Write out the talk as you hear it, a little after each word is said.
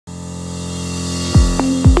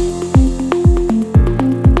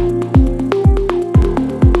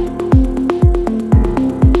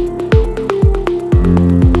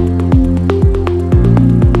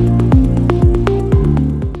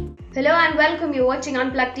welcome. You're watching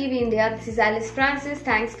Unplugged TV India. This is Alice Francis.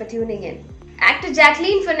 Thanks for tuning in. Actor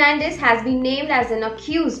Jacqueline Fernandez has been named as an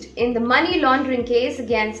accused in the money laundering case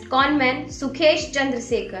against conman Sukesh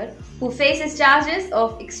Chandrasekhar, who faces charges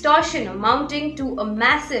of extortion amounting to a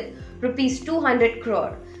massive ₹200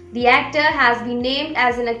 crore. The actor has been named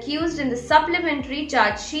as an accused in the supplementary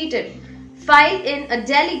Chargesheeted filed in a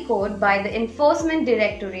Delhi court by the Enforcement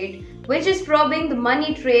Directorate, which is probing the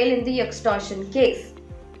money trail in the extortion case.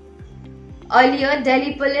 Earlier,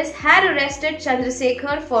 Delhi police had arrested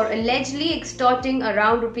Chandrasekhar for allegedly extorting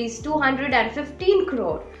around ₹215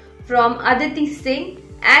 crore from Aditi Singh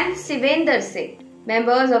and Sivender Singh,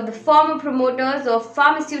 members of the former promoters of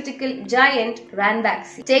pharmaceutical giant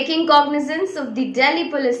Ranbaxy. Taking cognizance of the Delhi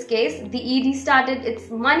police case, the ED started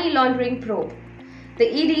its money laundering probe. The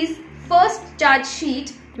ED's first charge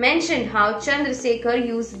sheet mentioned how Chandrasekhar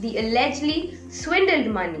used the allegedly swindled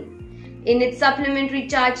money. In its supplementary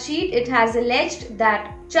charge sheet, it has alleged that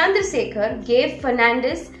Chandrasekhar gave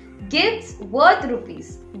Fernandez gifts worth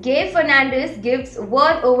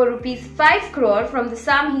over ₹5 crore from the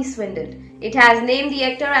sum he swindled. It has named the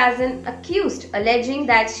actor as an accused, alleging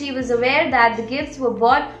that she was aware that the gifts were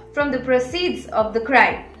bought from the proceeds of the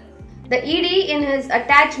crime. The ED in his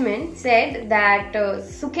attachment said that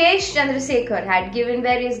Sukesh Chandrasekhar had given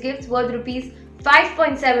various gifts worth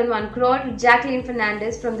 ₹5.71 crore to Jacqueline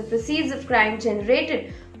Fernandez from the proceeds of crime generated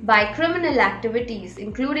by criminal activities,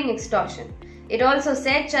 including extortion. It also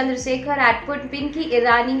said Chandrasekhar had put Pinky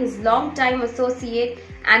Irani, his long-time associate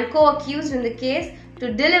and co-accused in the case,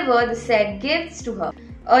 to deliver the said gifts to her.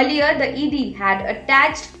 Earlier, the ED had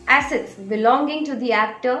attached assets belonging to the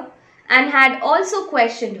actor and had also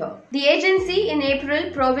questioned her. The agency in April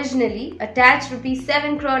provisionally attached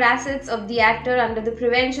 ₹7 crore assets of the actor under the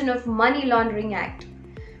Prevention of Money Laundering Act.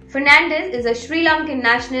 Fernandez is a Sri Lankan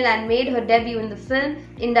national and made her debut in the film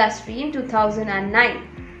industry in 2009.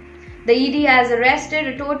 The ED has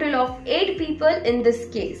arrested a total of 8 people in this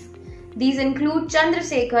case. These include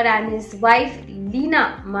Chandrasekhar and his wife Leena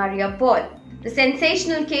Maria Paul. The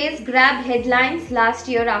sensational case grabbed headlines last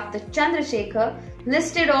year after Chandrasekhar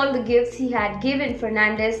listed all the gifts he had given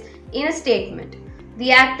Fernandez in a statement.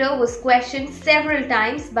 The actor was questioned several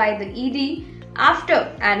times by the ED after,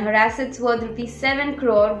 and her assets worth ₹7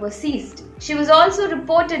 crore were seized. She was also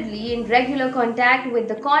reportedly in regular contact with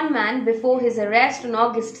the conman before his arrest on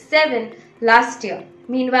August 7 last year.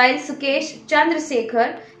 Meanwhile, Sukesh Chandrasekhar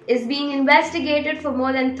is being investigated for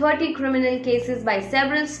more than 30 criminal cases by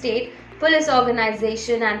several state police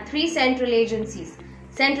organizations and 3 central agencies: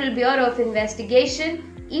 Central Bureau of Investigation,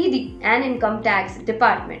 ED and Income Tax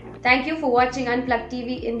Department. Thank you for watching Unplugged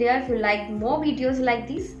TV India. If you like more videos like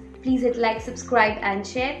these, please hit like, subscribe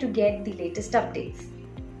and share to get the latest updates.